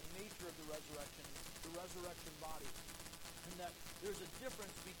talking about the nature of the resurrection body. And that there's a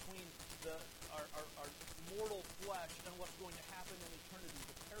difference between our mortal flesh and what's going to happen in eternity,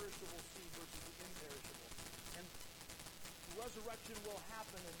 the perishable seed versus the imperishable. And resurrection will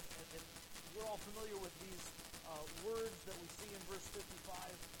happen, and we're all familiar with these words that we see in verse 55.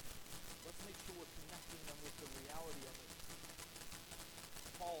 Let's make sure we're connecting them with the reality of it.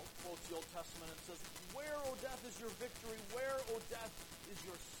 Paul quotes the Old Testament and says, "Where, O death, is your victory? Where, O death, is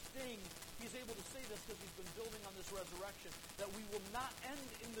your sting?" He's able to say this because he's been building on this resurrection, that we will not end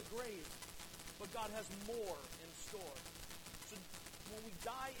in the grave, but God has more in store. So when we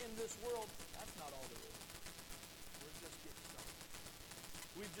die in this world, that's not all there is. We're just getting started.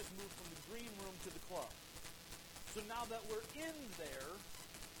 We've just moved from the green room to the club. So now that we're in there,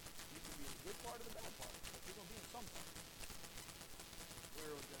 you can be in the good part or the bad part, but you're going to be in some part.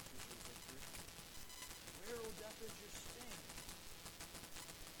 Where, O death, is your victory? Where, O death, is your sting?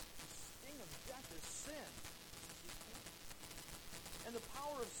 Of death is sin. And the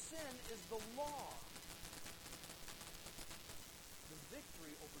power of sin is the law. The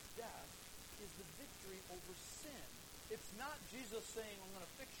victory over death is the victory over sin. It's not Jesus saying, I'm going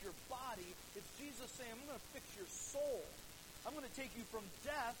to fix your body. It's Jesus saying, I'm going to fix your soul. I'm going to take you from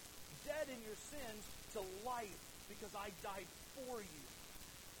death, dead in your sins, to life, because I died for you.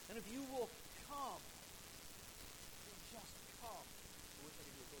 And if you will come, you'll just come. I wish I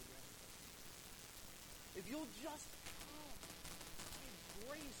could do a program. If you'll just come, find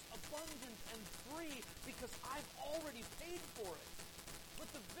grace abundant and free, because I've already paid for it. But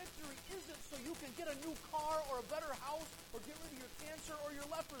the victory isn't so you can get a new car or a better house or get rid of your cancer or your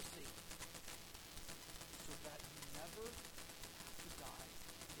leprosy. So that you never have to die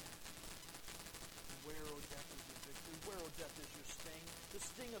again. Where, O death, is your victory? Where, O death, is your sting? The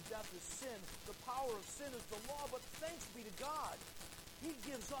sting of death is sin. The power of sin is the law, but thanks be to God. He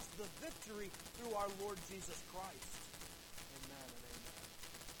gives us the victory through our Lord Jesus Christ. Amen and amen.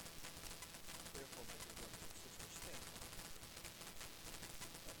 Therefore, my dear brothers and sisters, stand firm.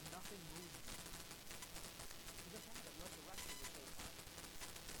 Let nothing move you. You've been talking about resurrection this whole time.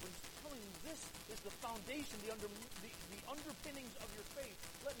 When he's telling you this is the foundation, the underpinnings of your faith.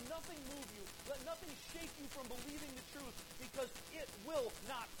 Let nothing move you. Let nothing shake you from believing the truth, because it will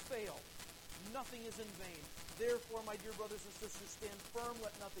not fail. Nothing is in vain. Therefore, my dear brothers and sisters, stand firm,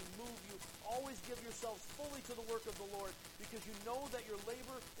 let nothing move you. Always give yourselves fully to the work of the Lord, because you know that your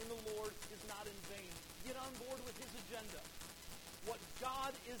labor in the Lord is not in vain. Get on board with his agenda. What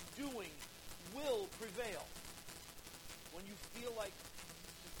God is doing will prevail. When you feel like,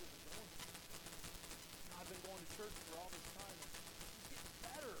 this isn't going. I've been going to church for all this time, and it's getting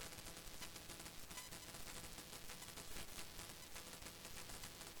better.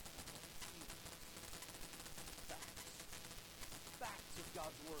 Facts of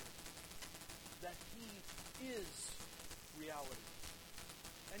God's Word. That He is reality.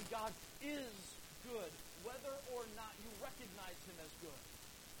 And God is good, whether or not you recognize Him as good.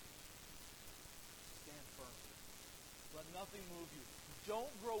 Stand firm. Let nothing move you. Don't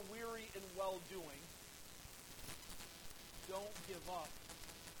grow weary in well-doing. Don't give up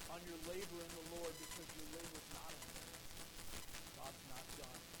on your labor in the Lord, because your labor is not in vain. God's not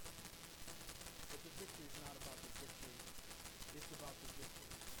done. But the victory is not about the victory. It's about the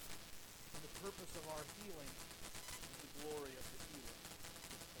victory. And the purpose of our healing is the glory of the